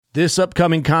This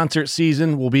upcoming concert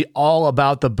season will be all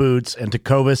about the boots, and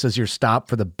Tecovas is your stop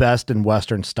for the best in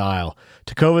Western style.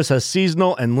 Tecovas has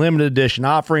seasonal and limited edition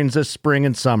offerings this spring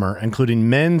and summer, including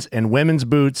men's and women's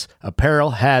boots,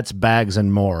 apparel, hats, bags,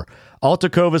 and more. All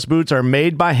Tecovas boots are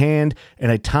made by hand in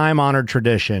a time-honored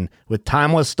tradition with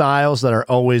timeless styles that are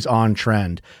always on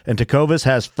trend. And Tecovas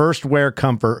has first wear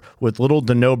comfort with little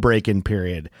to no break-in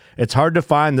period. It's hard to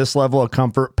find this level of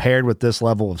comfort paired with this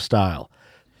level of style.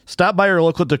 Stop by your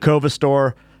local Tecovas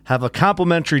store, have a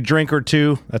complimentary drink or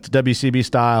two, that's WCB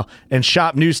style, and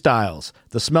shop new styles.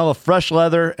 The smell of fresh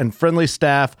leather and friendly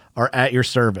staff are at your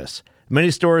service. Many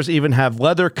stores even have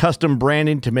leather custom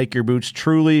branding to make your boots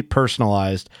truly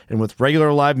personalized. And with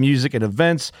regular live music and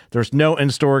events, there's no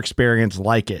in-store experience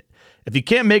like it. If you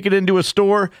can't make it into a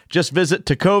store, just visit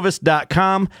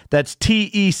tecovas.com. That's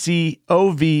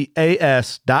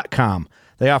TECOVAS.com.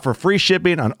 They offer free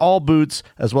shipping on all boots,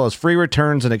 as well as free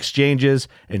returns and exchanges,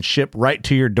 and ship right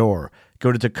to your door.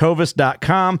 Go to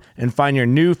tecovas.com and find your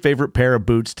new favorite pair of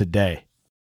boots today.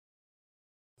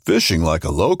 Fishing like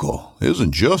a local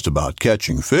isn't just about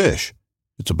catching fish.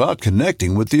 It's about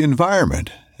connecting with the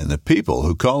environment and the people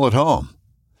who call it home.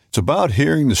 It's about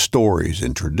hearing the stories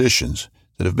and traditions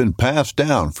that have been passed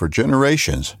down for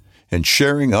generations and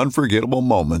sharing unforgettable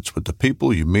moments with the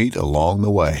people you meet along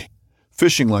the way.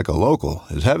 Fishing like a local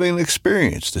is having an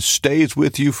experience that stays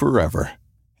with you forever.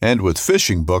 And with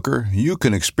Fishing Booker, you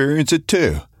can experience it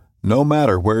too, no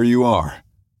matter where you are.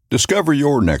 Discover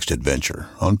your next adventure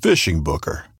on Fishing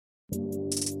Booker. Oh,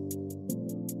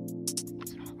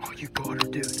 you got her,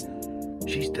 dude.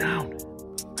 She's down.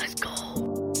 Let's go.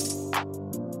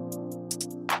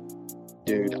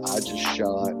 Dude, I just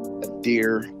shot a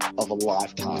deer of a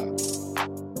lifetime.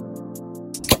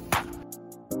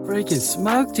 Freaking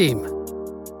smoked him.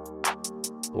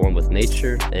 One with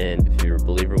nature, and if you're a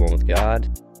believer, one with God.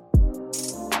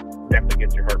 Definitely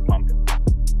gets your heart pumping.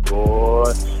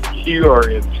 Boy, you are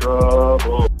in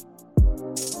trouble.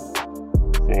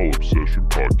 Fall Obsession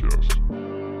Podcast.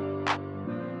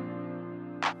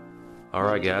 All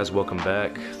right, guys, welcome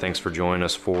back. Thanks for joining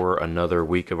us for another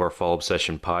week of our Fall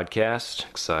Obsession Podcast.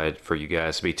 Excited for you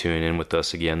guys to be tuning in with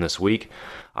us again this week.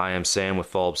 I am Sam with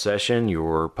Fall Obsession,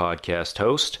 your podcast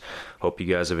host. Hope you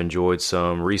guys have enjoyed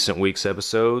some recent week's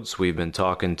episodes. We've been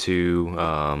talking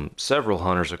to several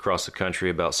hunters across the country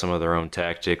about some of their own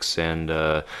tactics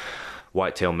and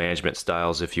whitetail management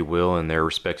styles, if you will, in their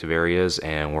respective areas,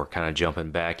 and we're kind of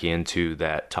jumping back into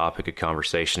that topic of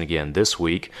conversation again this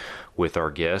week with our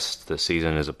guest. The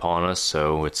season is upon us,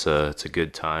 so it's a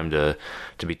good time to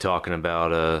be talking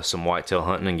about some whitetail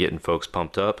hunting and getting folks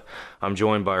pumped up. I'm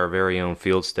joined by our very own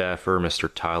field staffer, Mr.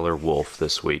 Tyler Wolf,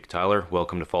 this week. Tyler,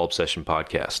 welcome to Fall Obsession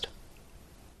Podcast.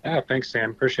 Thanks,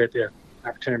 Sam. Appreciate the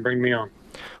opportunity to bring me on.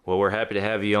 Well, we're happy to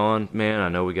have you on, man. I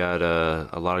know we got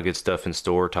a lot of good stuff in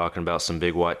store, talking about some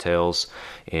big whitetails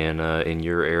in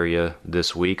your area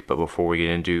this week. But before we get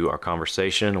into our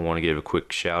conversation, I want to give a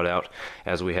quick shout out,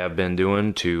 as we have been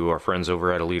doing, to our friends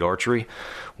over at Elite Archery.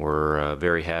 We're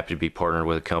very happy to be partnered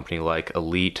with a company like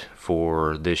Elite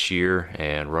for this year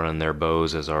and running their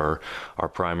bows as our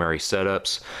primary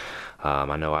setups.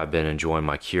 I know I've been enjoying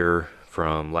my cure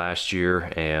from last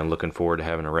year and looking forward to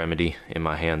having a remedy in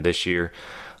my hand this year.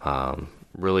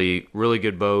 Really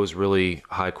good bows, really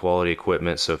high quality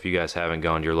equipment. So if you guys haven't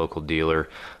gone to your local dealer,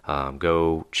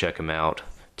 go check them out.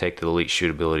 Take the Elite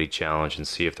Shootability Challenge and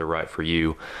see if they're right for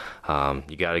you.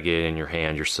 You got to get it in your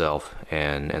hand yourself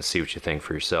and see what you think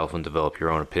for yourself and develop your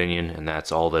own opinion. And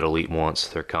that's all that Elite wants.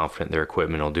 They're confident their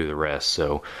equipment will do the rest.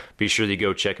 So be sure that you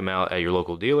go check them out at your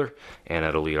local dealer and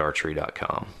at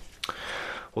EliteArchery.com.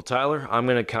 Well, Tyler, I'm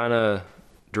going to kind of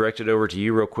direct it over to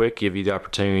you real quick, give you the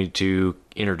opportunity to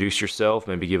introduce yourself,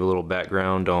 maybe give a little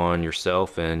background on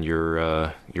yourself and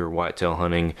your whitetail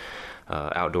hunting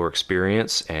outdoor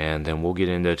experience, and then we'll get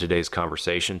into today's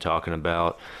conversation talking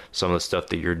about some of the stuff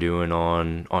that you're doing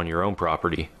on your own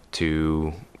property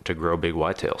to grow big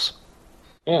whitetails.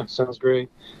 Yeah, sounds great.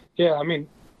 Yeah, I mean,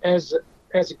 as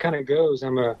it kind of goes,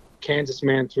 I'm a Kansas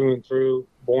man through and through,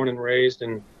 born and raised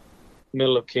in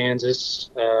middle of Kansas.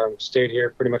 Stayed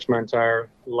here pretty much my entire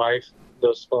life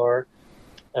thus far.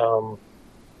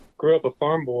 Grew up a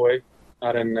farm boy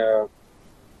out in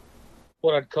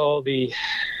what I'd call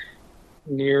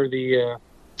near the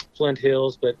Flint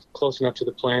Hills, but close enough to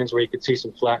the plains where you could see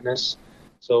some flatness.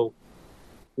 So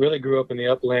really grew up in the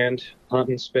upland,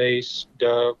 hunting space,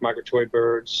 dove, migratory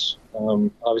birds.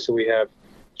 Obviously we have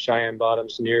Cheyenne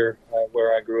Bottoms near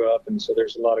where I grew up, and so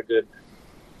there's a lot of good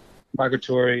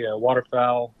migratory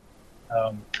waterfowl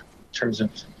in terms of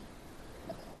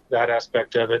that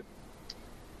aspect of it.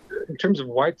 In terms of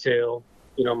whitetail,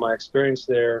 my experience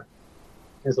there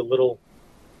is a little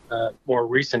more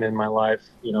recent in my life.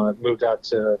 I've moved out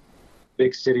to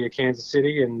big city of Kansas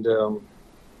City, and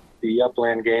the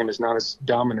upland game is not as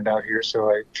dominant out here. So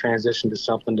I transitioned to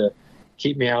something to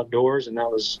keep me outdoors, and that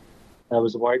was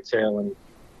whitetail. And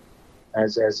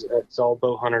as all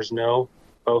bow hunters know,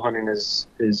 bow hunting is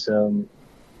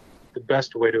the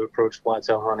best way to approach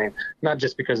whitetail hunting, not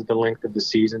just because of the length of the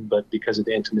season, but because of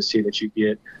the intimacy that you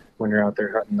get when you're out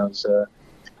there hunting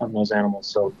those animals.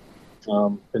 So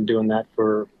been doing that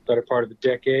for the better part of a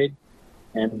decade,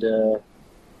 and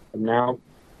I'm now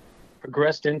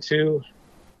progressed into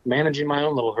managing my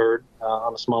own little herd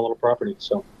on a small little property.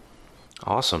 So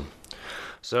awesome.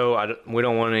 So we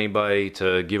don't want anybody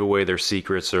to give away their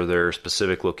secrets or their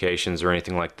specific locations or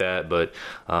anything like that, but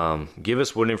give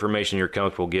us what information you're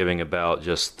comfortable giving about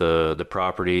just the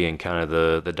property and kind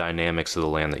of the dynamics of the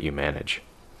land that you manage.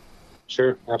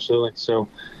 Sure, absolutely. So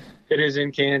it is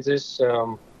in Kansas,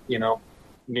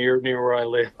 near where I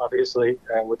live, obviously,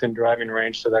 within driving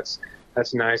range. So that's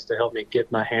nice to help me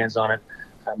get my hands on it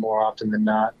more often than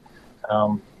not.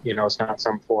 It's not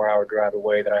some 4-hour drive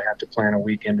away that I have to plan a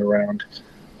weekend around.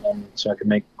 So I can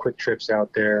make quick trips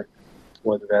out there,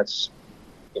 whether that's,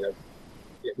 a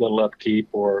little upkeep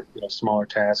or, smaller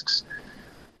tasks.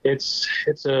 It's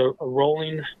a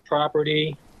rolling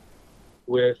property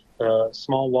with a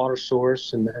small water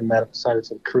source, and that side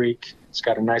it's a creek. It's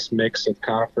got a nice mix of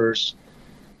conifers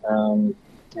and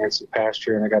some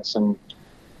pasture, and I got some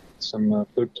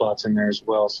food plots in there as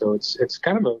well. So it's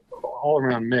kind of a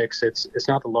all-around mix. It's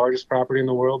not the largest property in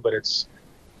the world, but it's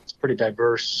pretty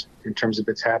diverse in terms of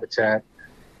its habitat,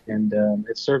 and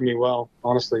it served me well,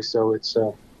 honestly. So it's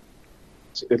a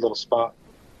good little spot.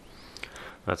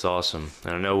 That's awesome.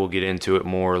 And I know we'll get into it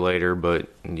more later, but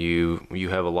you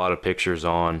have a lot of pictures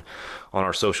on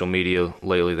our social media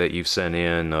lately that you've sent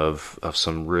in of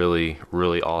some really,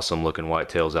 really awesome looking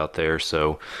whitetails out there.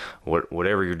 So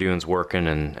whatever you're doing is working,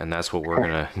 and that's what we're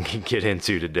going to get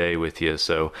into today with you.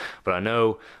 So, but I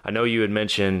know you had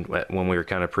mentioned when we were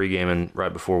kind of pre-gaming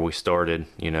right before we started,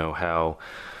 how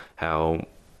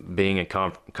being a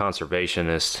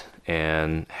conservationist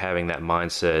and having that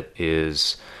mindset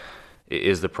is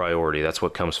the priority. That's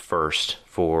what comes first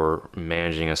for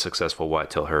managing a successful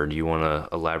whitetail herd. Do you want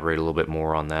to elaborate a little bit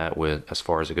more on that as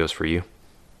far as it goes for you?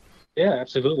 Yeah,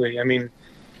 absolutely. I mean,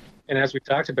 and as we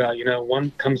talked about,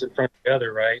 one comes in front of the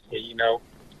other, right?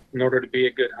 In order to be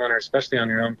a good hunter, especially on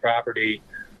your own property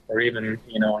or even,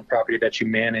 on property that you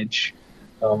manage,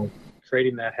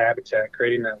 creating that habitat,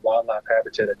 creating that wildlife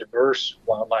habitat, a diverse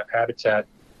wildlife habitat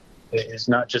is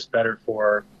not just better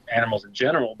for animals in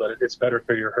general, but it's better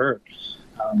for your herd.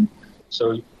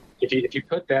 So if you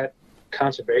put that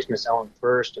conservationist element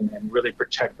first and really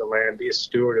protect the land, be a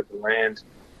steward of the land,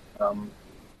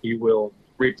 you will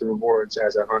reap the rewards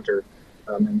as a hunter.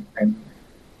 And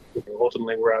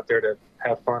ultimately, we're out there to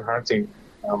have fun hunting.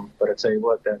 But I tell you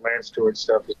what, that land steward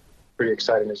stuff is pretty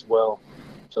exciting as well.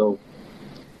 So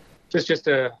just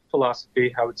a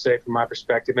philosophy, I would say, from my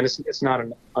perspective, and it's not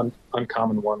an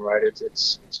uncommon one, right?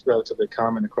 It's relatively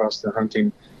common across the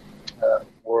hunting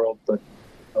world, but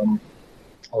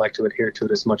I like to adhere to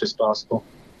it as much as possible.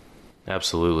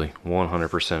 Absolutely,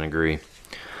 100% agree.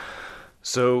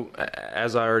 So,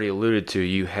 as I already alluded to,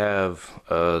 you have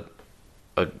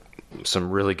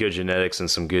some really good genetics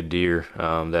and some good deer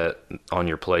that on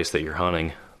your place that you're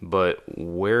hunting. But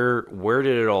where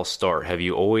did it all start? Have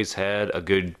you always had a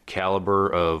good caliber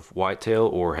of whitetail,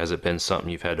 or has it been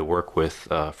something you've had to work with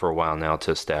for a while now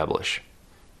to establish?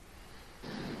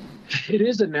 It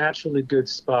is a naturally good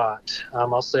spot.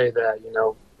 I'll say that,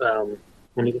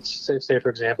 when you say, for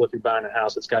example, if you're buying a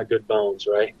house, it's got good bones,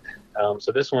 right?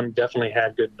 So this one definitely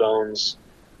had good bones.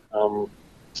 And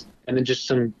then just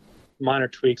some minor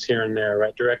tweaks here and there,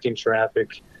 right? Directing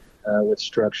traffic with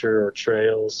structure or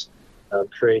trails.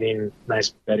 Creating nice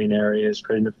bedding areas,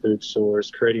 creating a food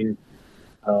source, creating,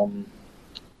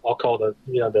 I'll call the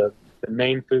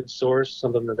main food source,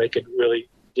 something that they could really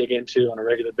dig into on a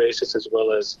regular basis, as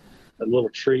well as the little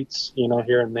treats,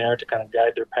 here and there to kind of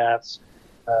guide their paths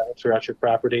throughout your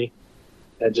property.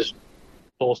 That just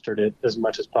bolstered it as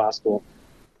much as possible.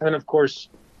 And then, of course,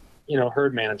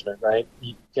 herd management, right?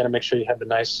 You got to make sure you have the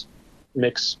nice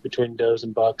mix between does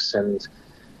and bucks, and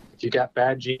if you got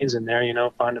bad genes in there,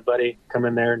 find a buddy, come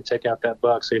in there and take out that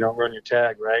buck so you don't run your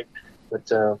tag, right? But,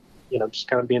 just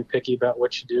kind of being picky about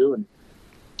what you do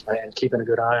and keeping a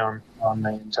good eye on the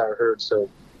entire herd. So,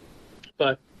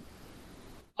 but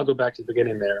I'll go back to the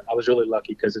beginning there. I was really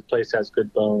lucky because the place has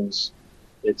good bones.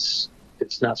 It's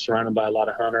not surrounded by a lot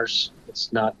of hunters.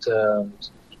 It's not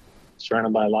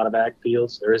surrounded by a lot of ag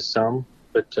fields. There is some,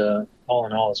 but a all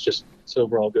in all, it's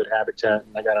overall good habitat,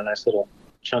 and I got a nice little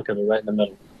chunk of it right in the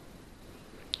middle.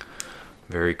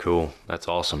 Very cool. That's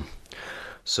awesome.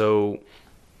 So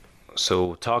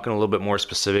talking a little bit more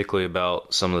specifically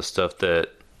about some of the stuff that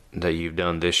you've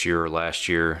done this year or last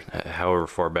year, however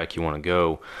far back you want to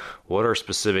go, what are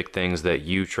specific things that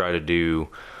you try to do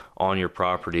on your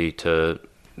property to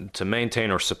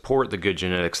maintain or support the good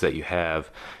genetics that you have,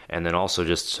 and then also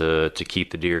just to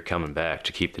keep the deer coming back,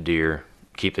 to keep the deer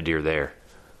there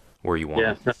where you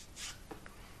want them?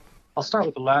 I'll start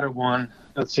with the latter one.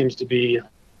 That seems to be a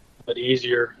bit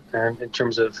easier, and in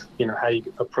terms of how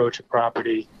you approach a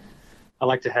property. I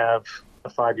like to have a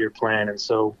 5-year plan, and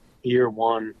so year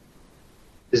one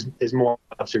is more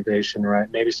observation, right?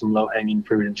 Maybe some low-hanging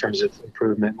fruit in terms of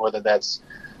improvement, whether that's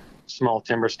small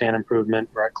timber stand improvement,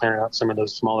 right? Clearing out some of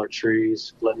those smaller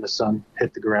trees, letting the sun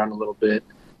hit the ground a little bit,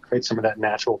 create some of that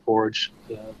natural forage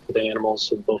for the animals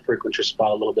so they'll frequent your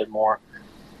spot a little bit more.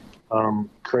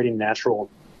 Creating natural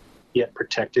yet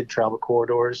protected travel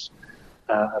corridors.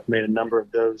 I've made a number of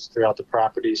those throughout the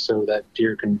property so that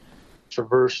deer can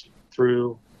traverse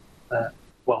through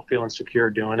while feeling secure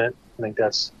doing it. I think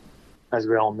that's, as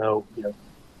we all know,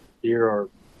 deer are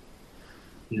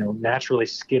naturally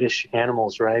skittish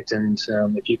animals, right? And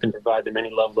if you can provide them any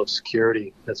level of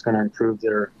security, that's going to improve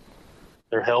their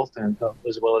health and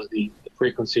as well as the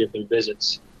frequency of their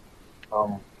visits.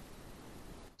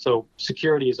 So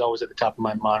security is always at the top of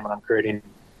my mind when I'm creating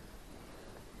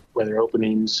whether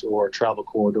openings or travel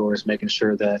corridors, making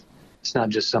sure that it's not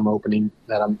just some opening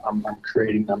that I'm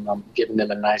creating. I'm giving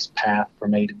them a nice path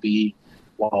from A to B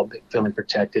while feeling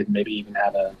protected, maybe even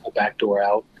have a back door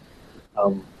out.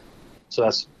 So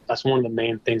that's one of the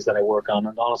main things that I work on.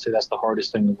 And honestly, that's the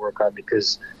hardest thing to work on,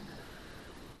 because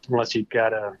unless you've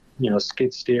got a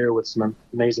skid steer with some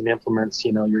amazing implements,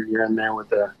 you're in there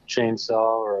with a chainsaw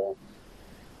or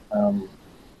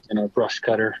a brush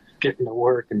cutter getting to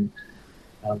work, and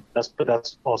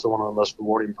that's also one of the most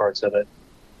rewarding parts of it.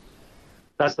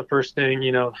 That's the first thing,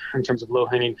 in terms of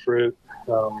low-hanging fruit,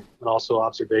 and also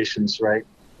observations, right?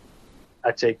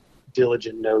 I take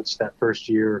diligent notes that first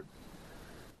year.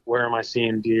 Where am I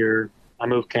seeing deer? I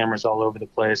move cameras all over the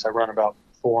place. I run about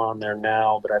 4 on there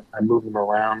now, but I move them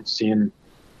around, seeing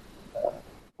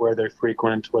where they're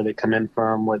frequent, where they come in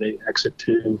from, where they exit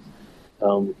to,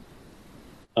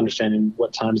 understanding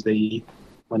what times they eat,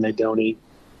 when they don't eat,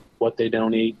 what they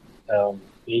don't eat.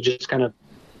 You just kind of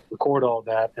record all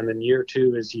that. And then year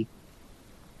 2 is you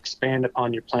expand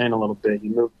upon your plan a little bit. You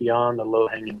move beyond the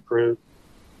low-hanging fruit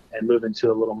and move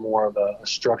into a little more of a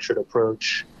structured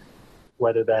approach,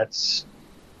 whether that's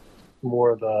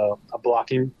more of a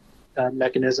blocking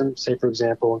mechanism. Say, for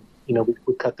example,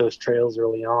 we cut those trails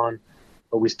early on,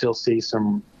 but we still see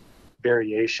some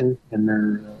variation in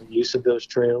their use of those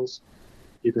trails.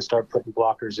 You can start putting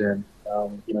blockers in,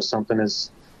 something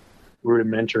as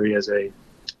rudimentary as a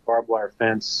barbed wire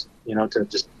fence, to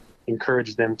just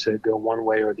encourage them to go one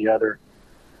way or the other,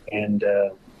 and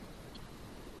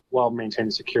while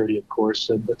maintaining security, of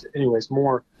course. But anyways,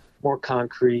 more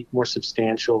concrete, more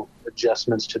substantial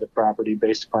adjustments to the property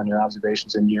based upon your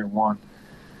observations in year 1.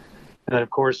 And then, of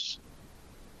course,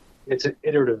 it's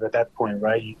iterative at that point,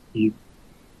 right? You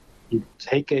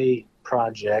take a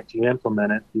project, you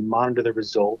implement it, you monitor the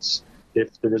results.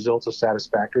 If the results are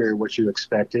satisfactory or what you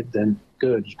expected, then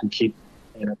good. You can keep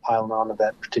piling on to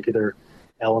that particular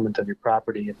element of your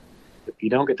property. If you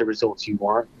don't get the results you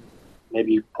want,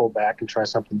 maybe you pull back and try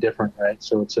something different, right?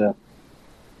 So it's a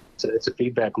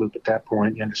feedback loop at that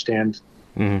point. You understand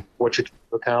what you're trying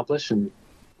to accomplish and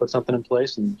put something in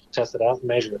place and test it out and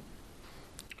measure it.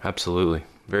 Absolutely.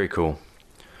 Very cool.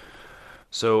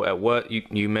 So at what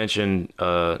you mentioned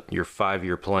your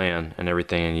 5-year plan and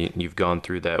everything, and you've gone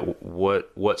through that.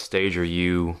 What stage would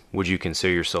you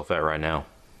consider yourself at right now?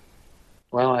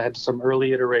 Well, I had some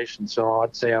early iterations, so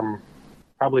I'd say I'm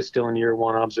probably still in year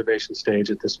 1 observation stage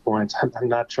at this point. I'm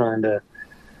not trying to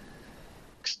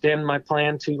extend my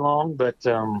plan too long, but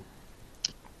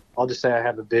I'll just say I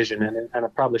have a vision, and I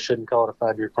probably shouldn't call it a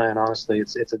 5-year plan. Honestly,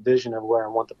 it's a vision of where I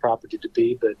want the property to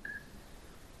be. But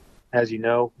as you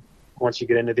know, once you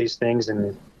get into these things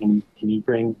and you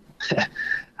bring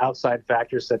outside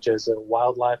factors such as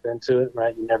wildlife into it,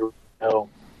 right? You never know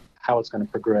how it's going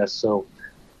to progress. So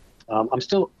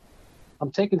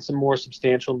I'm taking some more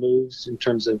substantial moves in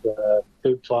terms of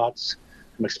food plots.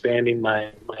 I'm expanding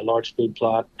my large food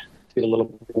plot to get a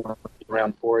little more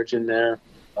around forage in there.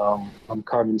 I'm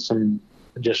carving some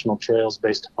additional trails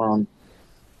based upon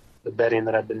the bedding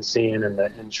that I've been seeing and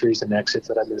the trees and exits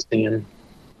that I've been seeing.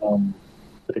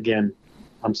 But again,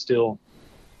 I'm still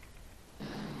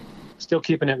still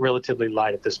keeping it relatively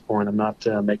light at this point. I'm not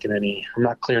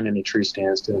clearing any tree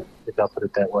stands, if I'll put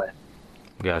it that way.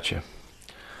 Gotcha.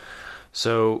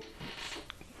 So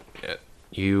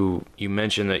you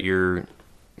mentioned that you're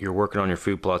working on your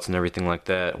food plots and everything like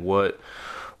that. What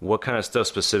kind of stuff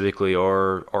specifically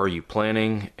are you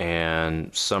planting,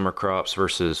 and summer crops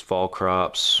versus fall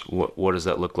crops? What does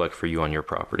that look like for you on your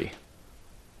property?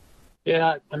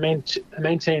 Yeah, I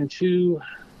maintain 2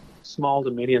 small to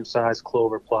medium-sized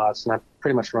clover plots, and I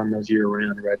pretty much run those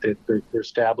year-round. Right, they're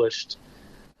established,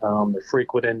 they're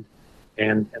frequented,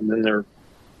 and then they're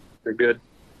good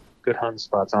hunting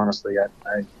spots. Honestly, I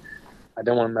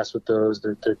don't want to mess with those.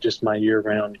 They're just my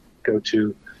year-round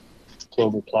go-to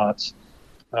clover plots.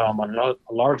 On a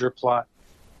larger plot,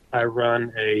 I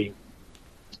run a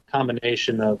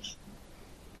combination of,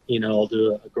 I'll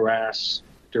do a grass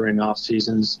during off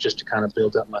seasons just to kind of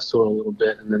build up my soil a little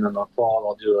bit, and then in the fall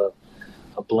I'll do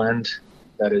a blend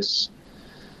that is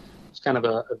it's kind of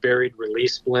a varied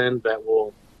release blend that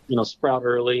will sprout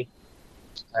early.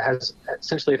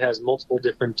 It has multiple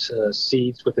different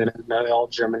seeds within it, and they all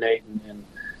germinate in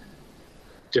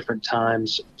different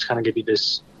times to kind of give you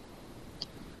this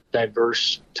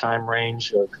diverse time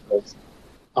range of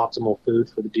optimal food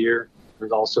for the deer.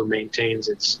 It also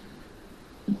maintains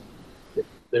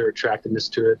their attractiveness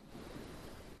to it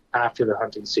after the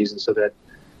hunting season, so that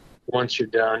once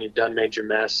you've done major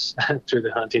mess through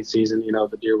the hunting season,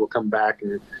 the deer will come back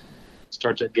and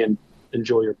start to again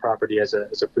enjoy your property as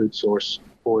a food source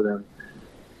for them.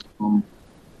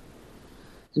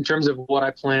 In terms of what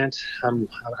I plant,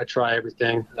 I try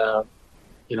everything.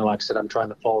 Like I said, I'm trying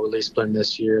the fall release blend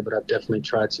this year, but I've definitely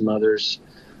tried some others.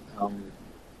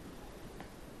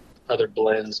 Other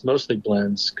blends, mostly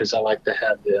blends, because I like to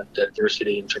have the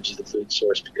diversity in terms of the food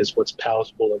source, because what's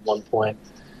palatable at one point,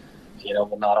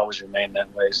 will not always remain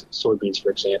that way. So soybeans,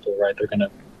 for example, right, they're going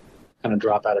to kind of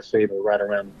drop out of favor right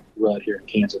around rut here in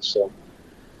Kansas. So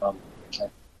I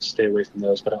stay away from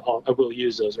those, but I will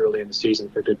use those early in the season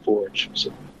for good forage.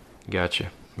 So.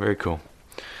 Gotcha. Very cool.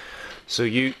 So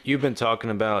you've been talking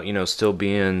about, still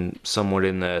being somewhat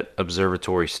in that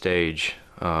observatory stage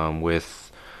with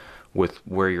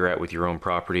where you're at with your own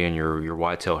property and your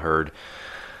whitetail herd.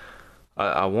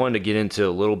 I wanted to get into a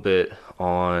little bit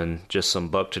on just some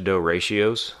buck to doe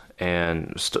ratios,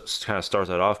 and kind of start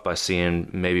that off by seeing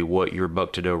maybe what your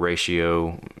buck to doe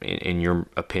ratio in your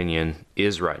opinion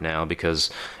is right now, because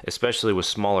especially with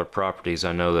smaller properties,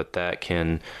 I know that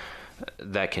can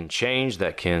change,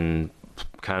 that can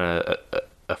kind of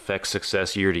affect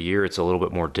success year to year. It's a little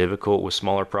bit more difficult with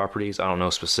smaller properties. I don't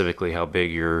know specifically how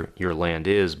big your land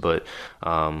is, but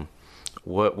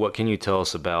what can you tell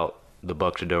us about the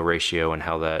buck to doe ratio and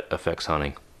how that affects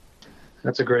hunting?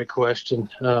 That's a great question.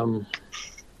 I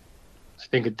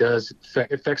think it does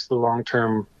affects the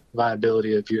long-term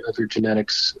viability of your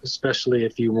genetics, especially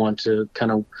if you want to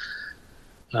kind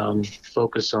of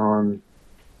focus on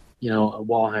a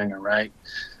wall hanger, right?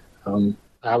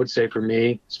 I would say for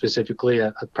me specifically,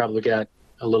 I probably got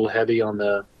a little heavy on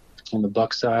the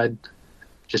buck side,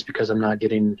 just because I'm not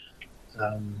getting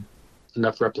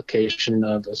enough replication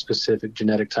of a specific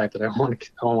genetic type that I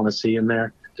want to see in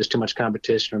there. There's too much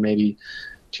competition, or maybe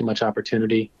too much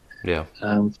opportunity. Yeah.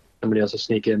 Somebody else will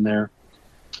sneak in there.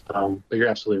 But you're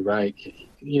absolutely right.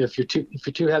 If you're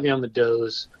too heavy on the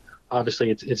does,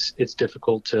 obviously it's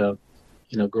difficult to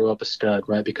grow up a stud,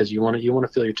 right? Because you want to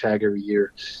fill your tag every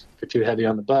year. If you're too heavy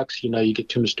on the bucks, you get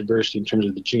too much diversity in terms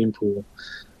of the gene pool.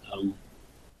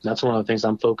 That's one of the things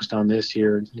I'm focused on this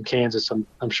year. In Kansas,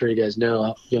 I'm sure you guys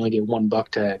know, you only get 1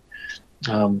 buck tag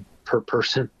per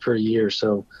person per year.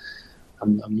 So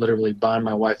I'm literally buying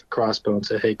my wife a crossbow and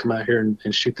say, hey, come out here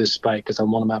and shoot this spike, because I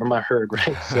want them out of my herd,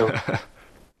 right? So,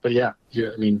 but yeah,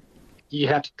 you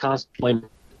have to constantly,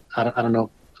 I don't know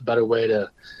a better way to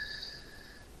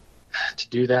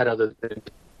do that other than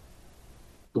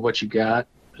what you got,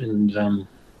 and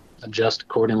adjust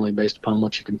accordingly based upon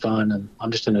what you can find. And I'm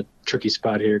just in a tricky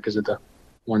spot here because of the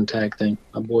 1 tag thing.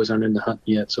 My boys aren't into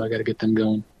hunting yet, so I got to get them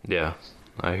going. Yeah,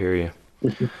 I hear you.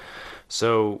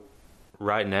 So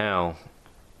right now,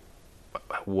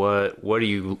 what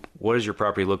does your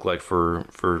property look like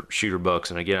for shooter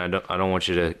bucks? And again, I don't want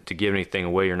you to give anything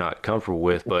away you're not comfortable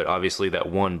with, but obviously that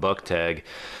 1 buck tag,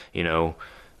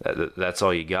 that's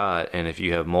all you got. And if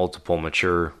you have multiple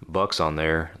mature bucks on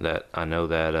there, that I know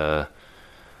that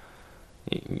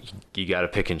you got to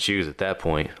pick and choose at that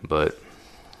point. But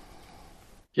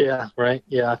yeah, right.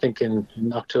 Yeah, I think in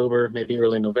October, maybe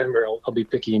early November, I'll be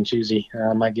picky and choosy.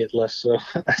 I might get less so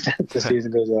as the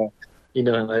season goes on. You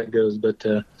know how that goes. But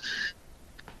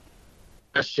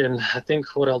question, I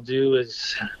think what I'll do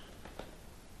is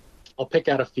I'll pick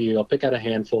out a few. I'll pick out a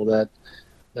handful that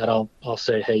I'll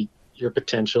say, hey, your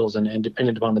potentials, and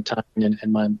depending upon the time and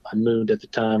my mood at the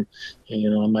time,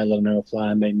 I might let an arrow fly,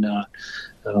 I may not.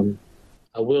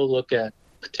 I will look at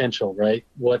potential, right?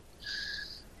 Where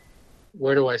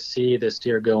do I see this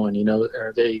deer going?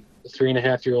 Are they a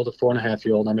 3.5-year-old, a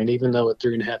 4.5-year-old? I mean, even though a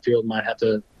 3.5-year-old might have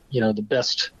the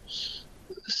best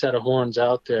set of horns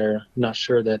out there, I'm not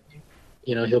sure that,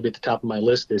 he'll be at the top of my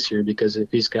list this year, because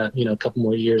if he's got, a couple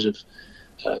more years of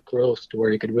growth to where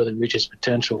he could really reach his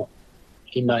potential,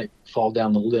 he might fall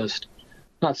down the list.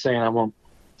 Not saying I won't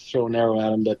throw an arrow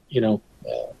at him, but,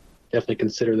 definitely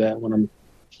consider that when I'm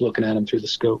looking at him through the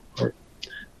scope, or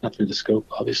not through the scope,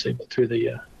 obviously, but through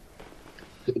the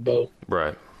bow.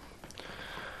 Right.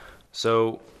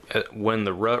 So when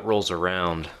the rut rolls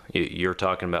around, you're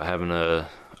talking about having a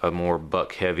more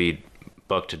buck-heavy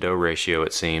buck-to-doe ratio,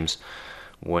 it seems.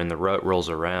 When the rut rolls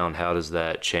around, how does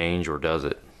that change, or does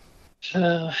it?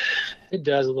 It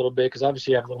does a little bit, because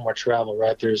obviously you have a little more travel,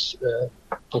 right? There's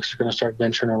bucks are going to start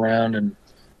venturing around, and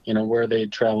where they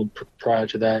had traveled prior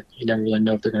to that, you never really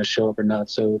know if they're going to show up or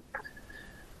not. So,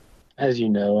 as you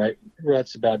know, right,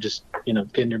 rut's about just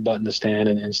getting your butt in the stand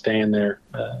and staying there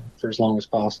for as long as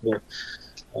possible.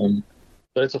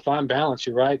 But it's a fine balance.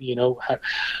 You're right.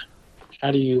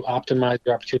 How do you optimize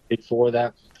the opportunity for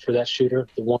that shooter,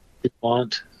 the one you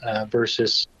want,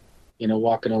 versus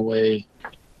walking away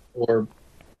or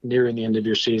nearing the end of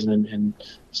your season and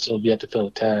still be able to fill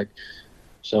a tag.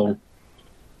 So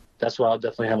that's why I'll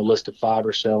definitely have a list of 5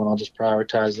 or so, and I'll just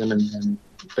prioritize them, and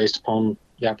based upon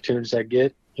the opportunities I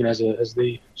get, as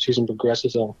the season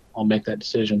progresses, I'll make that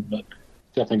decision. But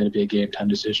it's definitely going to be a game time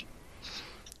decision.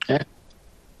 Yeah.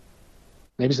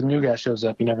 Maybe some new guy shows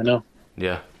up. You never know.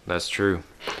 Yeah, that's true.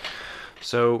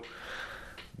 So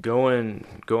going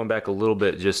back a little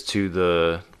bit just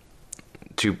to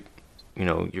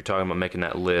you're talking about making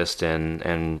that list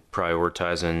and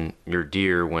prioritizing your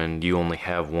deer when you only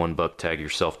have one buck tag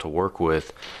yourself to work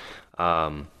with.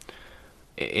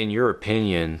 In your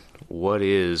opinion, what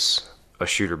is a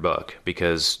shooter buck?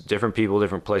 Because different people,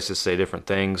 different places say different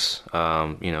things.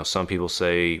 Some people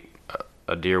say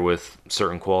a deer with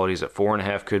certain qualities at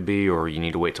 4.5 could be, or you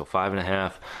need to wait till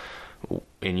 5.5.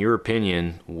 In your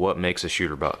opinion, what makes a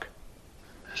shooter buck?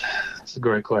 That's a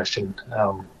great question.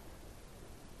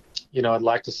 I'd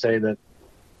like to say that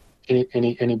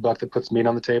any buck that puts meat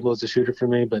on the table is a shooter for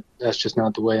me, but that's just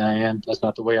not the way I am. That's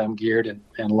not the way I'm geared, and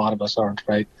a lot of us aren't,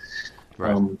 right?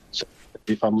 Right. So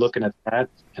if I'm looking at that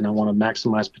and I want to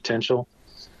maximize potential,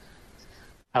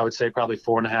 I would say probably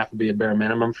 4.5 would be a bare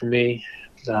minimum for me.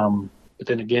 But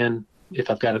then again, if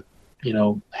I've got a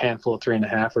handful of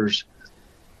 3.5ers,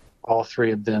 all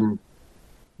 3 of them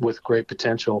with great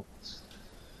potential,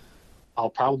 I'll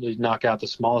probably knock out the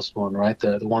smallest one, right?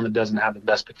 The one that doesn't have the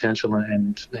best potential,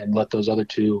 and let those other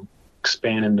 2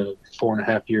 expand into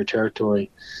 4.5-year territory.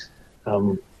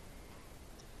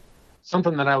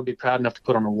 Something that I would be proud enough to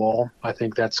put on a wall. I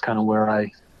think that's kind of where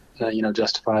I,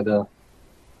 justify the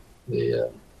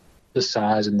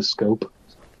size and the scope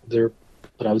there.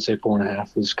 But I would say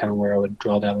 4.5 is kind of where I would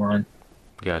draw that line.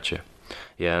 Gotcha.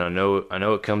 Yeah, and I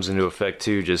know it comes into effect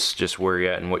too, just where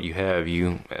you're at and what you have.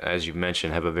 You, as you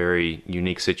mentioned, have a very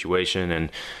unique situation,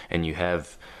 and you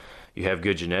have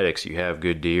good genetics, you have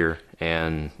good deer,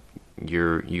 and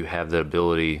you have the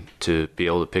ability to be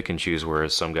able to pick and choose.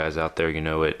 Whereas some guys out there,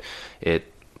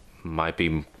 it might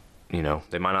be,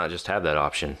 they might not just have that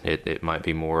option. It might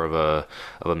be more of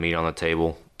a meat on the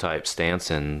table type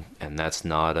stance, and that's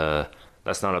not a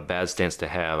bad stance to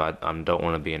have. I don't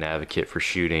want to be an advocate for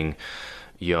shooting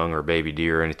young or baby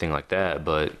deer or anything like that,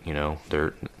 but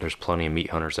there's plenty of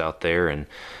meat hunters out there, and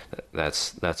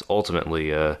that's ultimately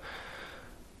a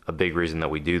big reason that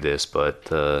we do this.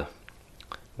 But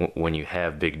when you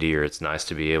have big deer, it's nice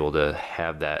to be able to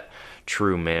have that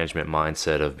true management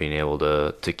mindset of being able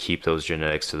to keep those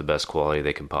genetics to the best quality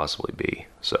they can possibly be.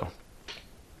 So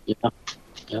yeah,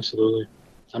 absolutely.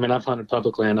 I mean, I've hunted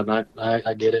public land, and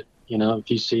I get it.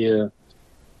 If you see a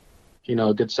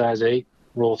good size 8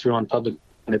 roll through on public,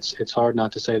 and it's hard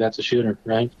not to say that's a shooter,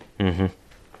 right? Mm-hmm.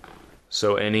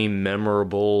 So any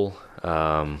memorable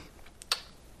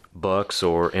bucks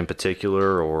or in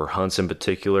particular, or hunts in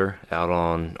particular, out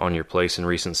on your place in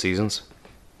recent seasons?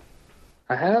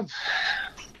 I have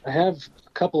a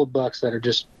couple of bucks that are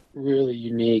just really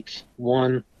unique.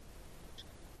 One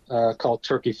called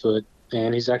Turkeyfoot,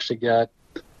 and he's actually got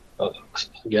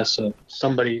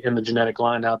somebody in the genetic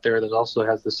line out there that also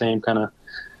has the same kind of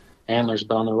antlers,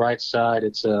 but on the right side,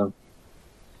 it's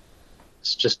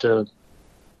just a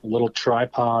little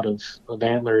tripod of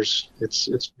antlers.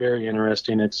 It's very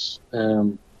interesting. It's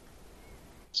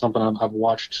something I've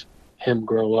watched him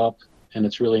grow up, and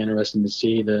it's really interesting to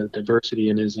see the diversity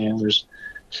in his antlers.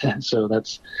 So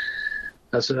that's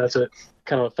a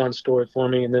kind of a fun story for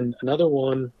me. And then another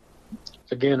one,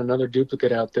 again, another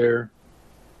duplicate out there,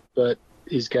 but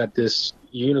he's got this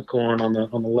unicorn on the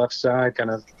left side,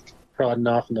 kind of prodding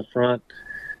off in the front,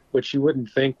 which you wouldn't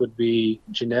think would be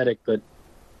genetic, but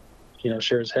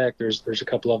sure as heck, there's a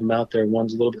couple of them out there.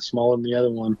 One's a little bit smaller than the other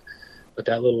one, but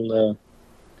that little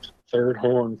third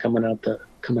horn coming out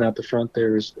the front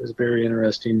there is very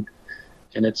interesting,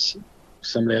 and it's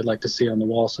somebody I'd like to see on the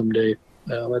wall someday.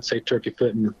 Let's say turkey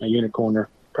foot and a unicorn are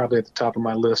probably at the top of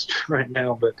my list right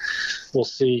now, but we'll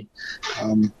see.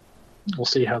 We'll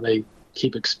see how they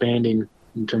keep expanding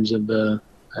in terms of that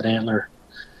antler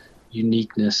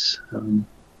uniqueness.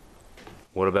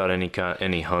 What about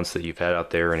any hunts that you've had out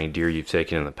there, any deer you've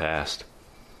taken in the past?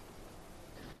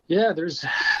 Yeah, there's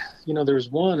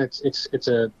one. It's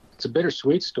a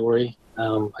bittersweet story.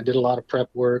 I did a lot of prep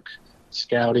work,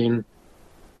 scouting,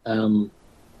 and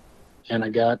I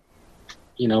got,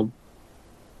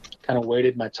 kind of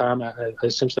waited my time. I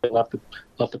essentially left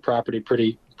the property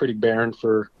pretty barren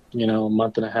for a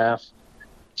month and a half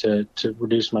to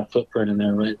reduce my footprint in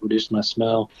there, right? Reduce my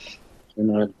smell,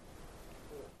 and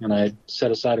I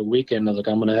set aside a weekend. I was like,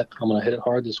 I'm gonna hit it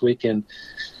hard this weekend.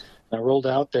 And I rolled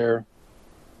out there,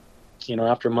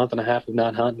 after a month and a half of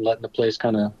not hunting, letting the place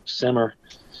kind of simmer,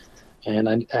 and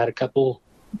I had a couple,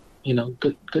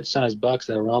 good sized bucks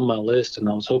that were on my list, and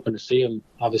I was hoping to see them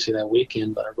obviously that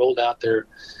weekend. But I rolled out there,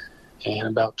 and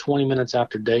about 20 minutes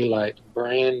after daylight,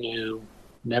 brand new,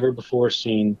 never before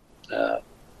seen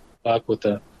buck with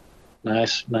a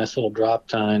nice little drop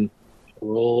tine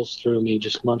rolls through me,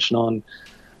 just munching on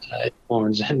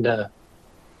acorns, and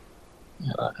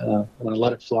when I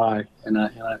let it fly, and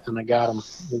I got him,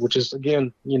 which is,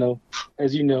 again,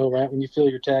 as right, when you feel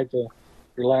your tag,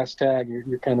 your last tag,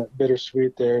 you're kind of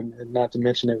bittersweet there, and not to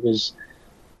mention it was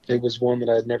one that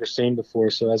I had never seen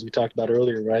before. So as we talked about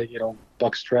earlier, right,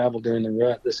 bucks travel during the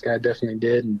rut. This guy definitely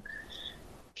did, and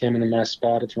came into my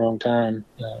spot at the wrong time.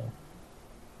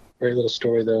 Great little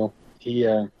story, though. He,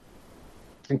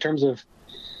 in terms of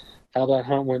how that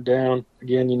hunt went down,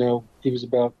 again, he was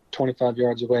about 25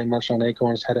 yards away, munched on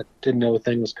acorns, didn't know a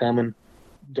thing was coming.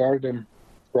 Darted him,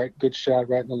 right, good shot,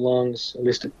 right in the lungs. At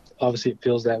least, obviously, it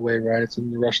feels that way, right? It's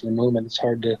in the rush of the moment. It's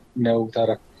hard to know without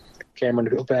a camera to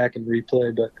go back and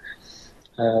replay. But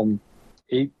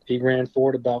he ran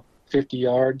forward about 50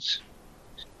 yards,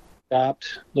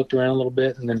 stopped, looked around a little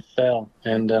bit, and then fell.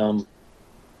 And of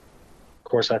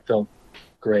course, I felt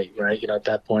great, right? At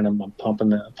that point, I'm pumping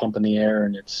the air,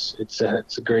 and it's a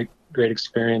great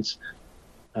experience.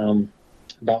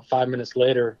 About 5 minutes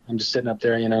later, I'm just sitting up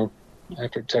there,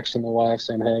 after texting my wife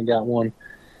saying, "Hey, I got one."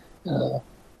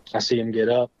 I see him get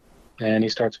up, and he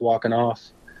starts walking off,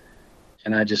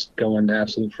 and I just go into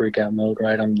absolute freak out mode,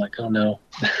 right? I'm like, "Oh no,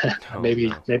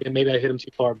 maybe I hit him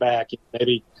too far back.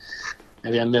 Maybe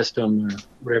I missed him, or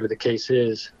whatever the case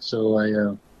is." So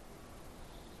I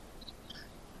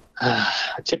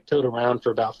tiptoed around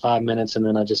for about 5 minutes, and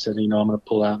then I just said, I'm going to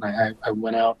pull out. And I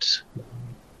went out,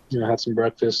 had some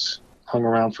breakfast, hung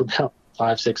around for about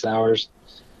 5-6 hours,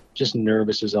 just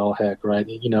nervous as all heck, right?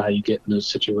 You know how you get in those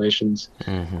situations.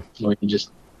 Mm-hmm. Where you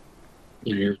just,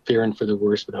 you're fearing for the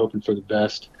worst but hoping for the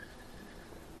best.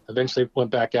 Eventually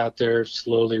went back out there,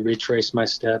 slowly retraced my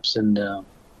steps, and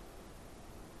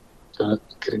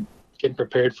getting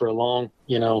prepared for a long,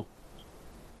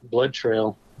 blood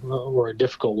trail, or a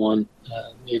difficult one,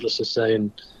 needless to say.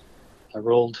 And I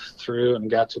rolled through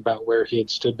and got to about where he had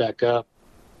stood back up,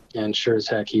 and sure as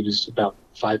heck, he was about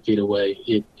 5 feet away.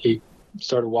 He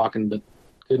started walking, but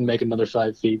couldn't make another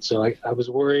 5 feet. So I was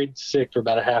worried, sick for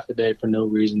about a half a day for no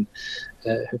reason.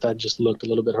 If I just looked a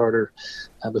little bit harder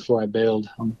before I bailed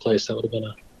on the place, that would have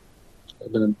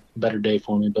been a better day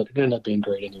for me. But it ended up being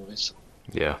great anyways.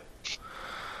 Yeah.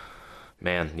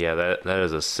 Man, yeah, that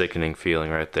is a sickening feeling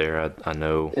right there. I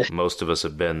know most of us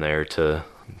have been there to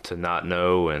not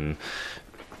know, and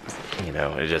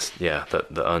it just,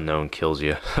 the unknown kills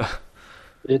you.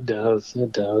 It does.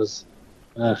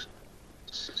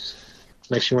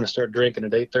 Makes you want to start drinking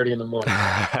at 8:30 in the morning.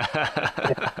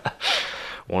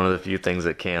 One of the few things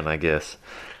that can, I guess.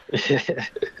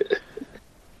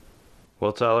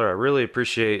 Well, Tyler, I really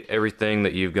appreciate everything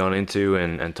that you've gone into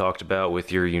and talked about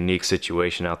with your unique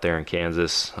situation out there in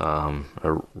Kansas.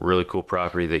 A really cool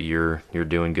property that you're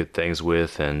doing good things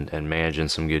with and managing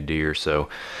some good deer. So,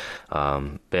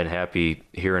 been happy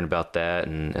hearing about that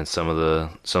and some of the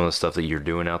stuff that you're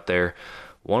doing out there.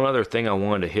 One other thing I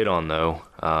wanted to hit on, though,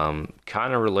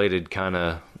 kind of related, kind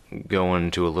of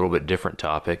going to a little bit different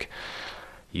topic.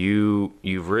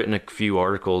 You've written a few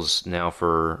articles now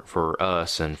for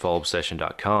us and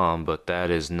fallobsession.com, but that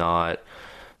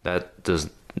does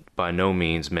by no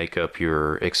means make up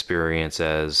your experience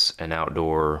as an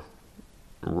outdoor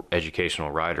educational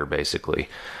writer. Basically,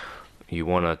 you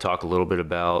want to talk a little bit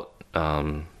about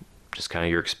just kind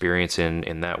of your experience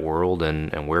in that world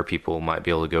and where people might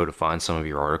be able to go to find some of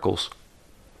your articles.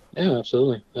 Yeah,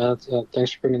 absolutely.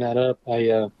 Thanks for bringing that up.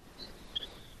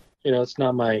 It's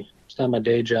not my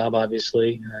day job,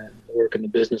 obviously. I work in the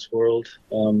business world,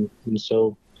 and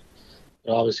so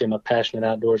obviously I'm a passionate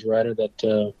outdoors writer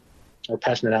or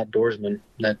passionate outdoorsman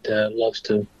that loves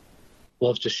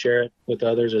to share it with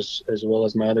others as well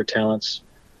as my other talents.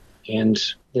 And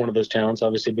one of those talents,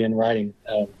 obviously, being writing.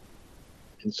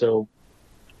 And so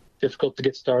difficult to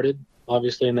get started,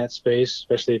 obviously, in that space,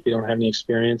 especially if you don't have any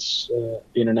experience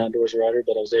being an outdoors writer.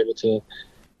 But I was able to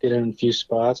get in a few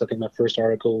spots. I think my first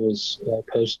article was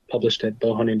published at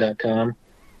bowhunting.com.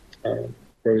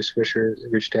 Brody Swisher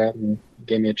reached out and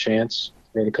gave me a chance.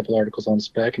 Wrote a couple articles on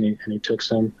spec, and he took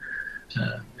some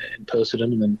and posted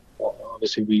them. And then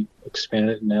obviously we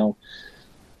expanded it and now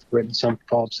written some for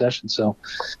Fall Obsession. So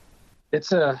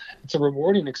it's a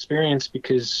rewarding experience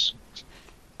because,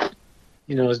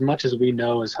 as much as we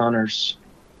know as hunters,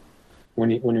 when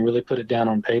you really put it down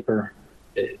on paper,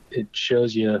 it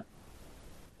shows you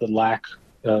the lack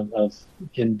of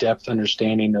in-depth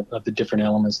understanding of the different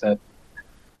elements that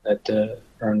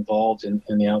are involved in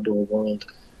the outdoor world.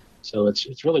 So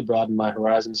it's really broadened my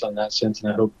horizons on that sense,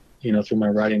 and I hope through my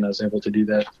writing I was able to do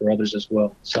that for others as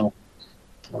well. So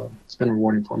it's been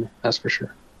rewarding for me, that's for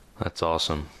sure. That's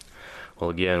awesome. Well,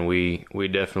 again, we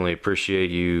definitely appreciate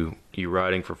you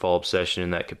writing for Fall Obsession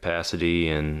in that capacity,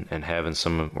 and having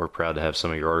we're proud to have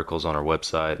some of your articles on our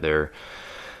website. They're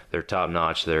top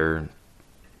notch. They're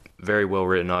very well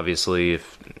written, obviously,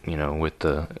 with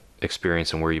the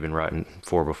experience and where you've been writing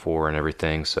for before and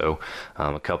everything. So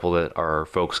a couple that our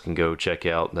folks can go check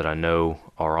out that I know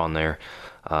are on there.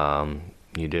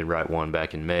 You did write one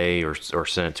back in May or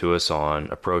sent it to us on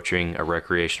approaching a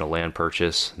recreational land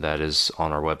purchase. That is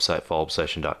on our website,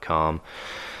 fallobsession.com.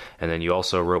 And then you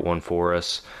also wrote one for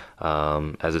us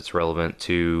as it's relevant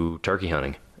to turkey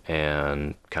hunting,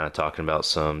 and kind of talking about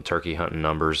some turkey hunting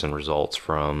numbers and results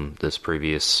from this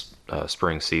previous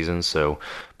spring season. So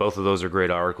both of those are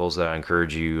great articles that I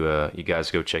encourage you guys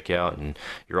to go check out. And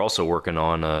you're also working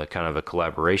on kind of a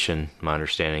collaboration, my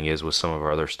understanding is, with some of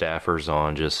our other staffers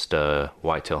on just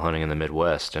whitetail hunting in the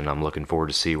Midwest, and I'm looking forward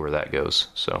to see where that goes.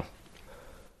 So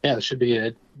yeah, it should be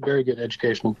a very good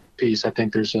educational piece. I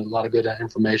think there's a lot of good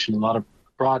information, a lot of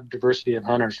broad diversity of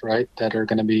hunters, right, that are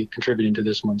going to be contributing to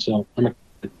this one. So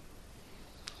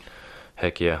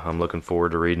heck yeah, I'm looking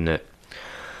forward to reading it.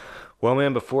 Well,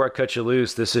 man, before I cut you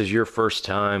loose, this is your first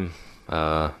time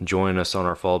joining us on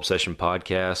our Fall Obsession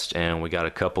podcast, and we got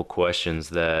a couple questions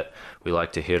that we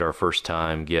like to hit our first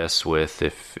time guests with,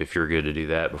 if you're good to do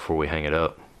that before we hang it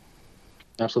up.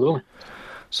 Absolutely.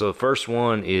 So the first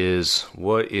one is,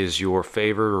 what is your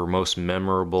favorite or most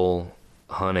memorable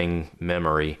hunting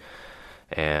memory?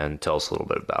 And tell us a little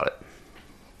bit about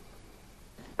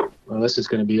it. Well, this is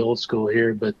going to be old school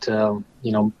here, but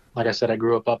like I said, I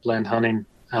grew up upland hunting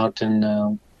out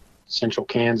in central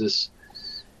Kansas,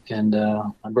 and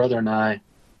my brother and I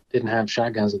didn't have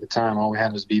shotguns at the time. All we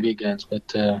had was BB guns, but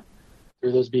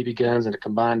through those BB guns and a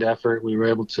combined effort, we were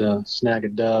able to snag a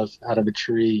dove out of a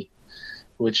tree,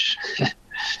 which I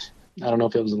don't know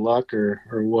if it was luck or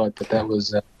what, but that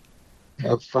was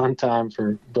a fun time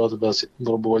for both of us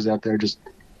little boys out there, just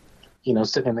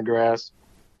sitting in the grass,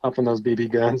 pumping those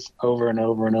BB guns over and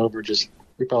over and over. Just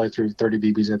we probably threw 30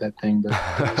 BBs at that thing,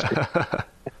 but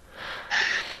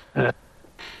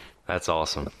That's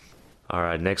awesome. All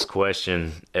right, next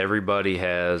question. Everybody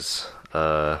has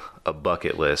a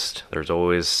bucket list. There's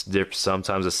always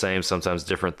sometimes the same, sometimes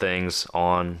different things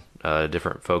on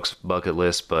different folks' bucket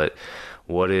list, but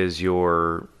what is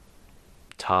your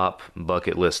top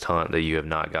bucket list hunt that you have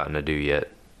not gotten to do yet?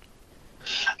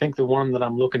 I think the one that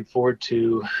I'm looking forward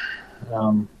to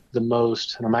the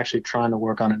most, and I'm actually trying to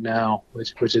work on it now,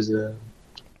 which is a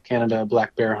Canada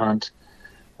black bear hunt.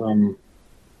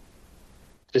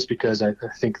 Just because I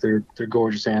think they're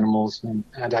gorgeous animals, and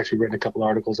I'd actually written a couple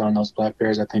articles on those black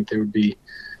bears. I think they would be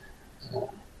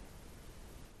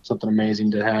something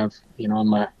amazing to have, on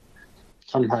my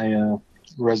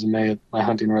resume, my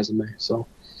hunting resume. So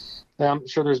yeah, I'm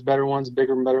sure there's better ones,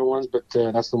 bigger and better ones, but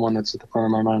that's the one that's at the front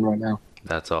of my mind right now.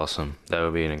 That's awesome. That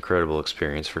would be an incredible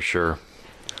experience for sure.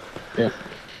 Yeah.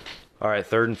 All right,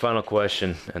 third and final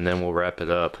question, and then we'll wrap it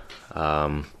up.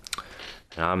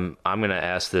 I'm going to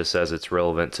ask this as it's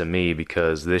relevant to me,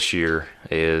 because this year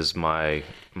is my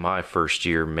my first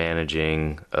year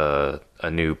managing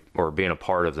being a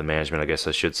part of the management, I guess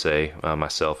I should say.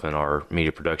 Myself and our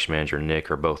media production manager, Nick,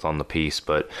 are both on the piece,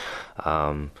 but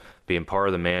being part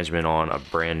of the management on a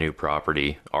brand new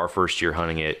property, our first year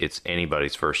hunting it, it's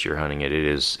anybody's first year hunting it.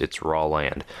 It's raw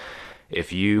land.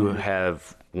 If you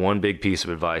have one big piece of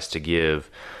advice to give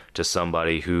to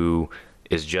somebody who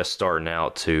is just starting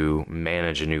out to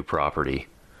manage a new property,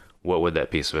 what would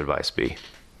that piece of advice be?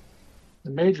 The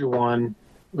major one,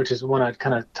 which is one I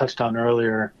kind of touched on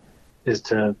earlier, is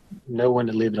to know when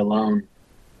to leave it alone.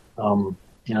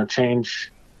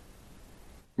 Change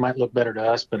might look better to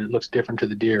us, but it looks different to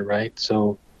the deer, right?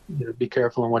 So be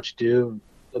careful in what you do.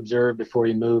 Observe before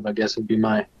you move, I guess would be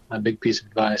my big piece of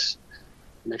advice.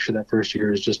 Make sure that first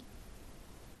year is just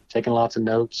taking lots of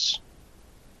notes,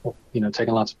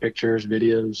 taking lots of pictures,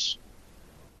 videos,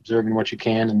 observing what you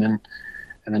can, and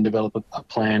then develop a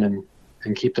plan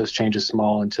and keep those changes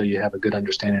small until you have a good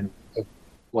understanding of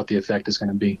what the effect is going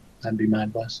to be. That'd be my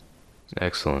advice.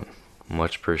 Excellent.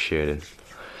 Much appreciated.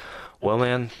 Well,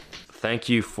 man, thank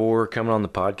you for coming on the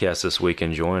podcast this week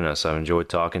and joining us. I've enjoyed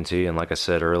talking to you, and like I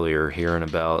said earlier, hearing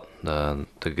about the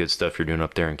good stuff you're doing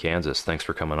up there in Kansas. Thanks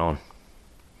for coming on.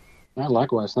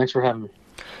 Likewise. Thanks for having me.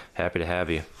 Happy to have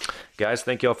you. Guys,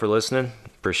 thank y'all for listening.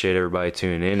 Appreciate everybody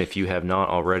tuning in. If you have not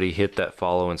already, hit that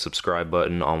follow and subscribe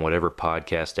button on whatever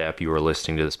podcast app you are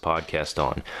listening to this podcast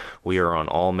on. We are on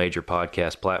all major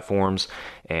podcast platforms,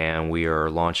 and we are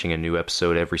launching a new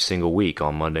episode every single week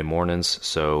on Monday mornings.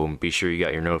 So be sure you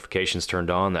got your notifications turned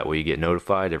on. That way you get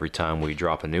notified every time we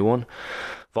drop a new one.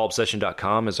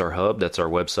 FallObsession.com is our hub. That's our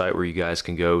website where you guys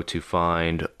can go to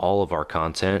find all of our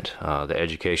content, the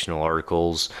educational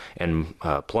articles, and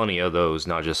plenty of those,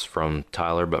 not just from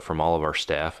Tyler, but from all of our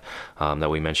staff that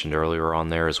we mentioned earlier on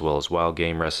there, as well as wild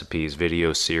game recipes,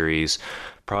 video series,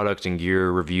 product and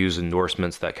gear reviews,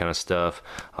 endorsements, that kind of stuff,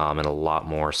 and a lot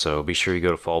more. So be sure you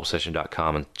go to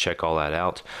FallObsession.com and check all that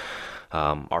out.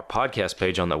 Our podcast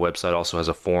page on that website also has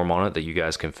a form on it that you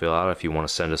guys can fill out if you want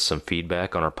to send us some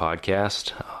feedback on our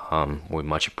podcast. We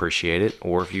much appreciate it.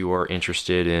 Or if you are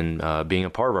interested in being a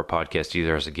part of our podcast,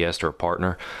 either as a guest or a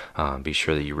partner, be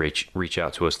sure that you reach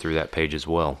out to us through that page as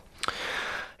well.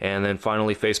 And then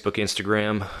finally, Facebook,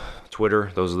 Instagram,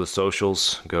 Twitter, those are the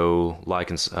socials. Go like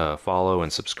and follow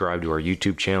and subscribe to our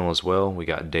YouTube channel as well. We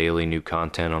got daily new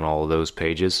content on all of those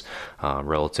pages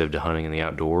relative to hunting in the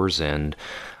outdoors and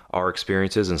our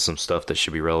experiences and some stuff that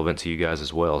should be relevant to you guys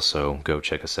as well. So go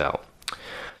check us out.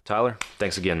 Tyler,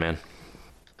 thanks again, man.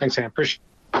 Thanks, Sam. Appreciate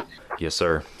it. Yes,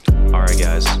 sir. All right,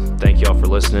 guys. Thank y'all for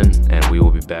listening, and we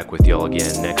will be back with y'all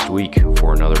again next week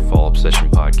for another Fall Obsession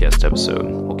podcast episode.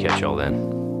 We'll catch y'all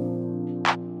then.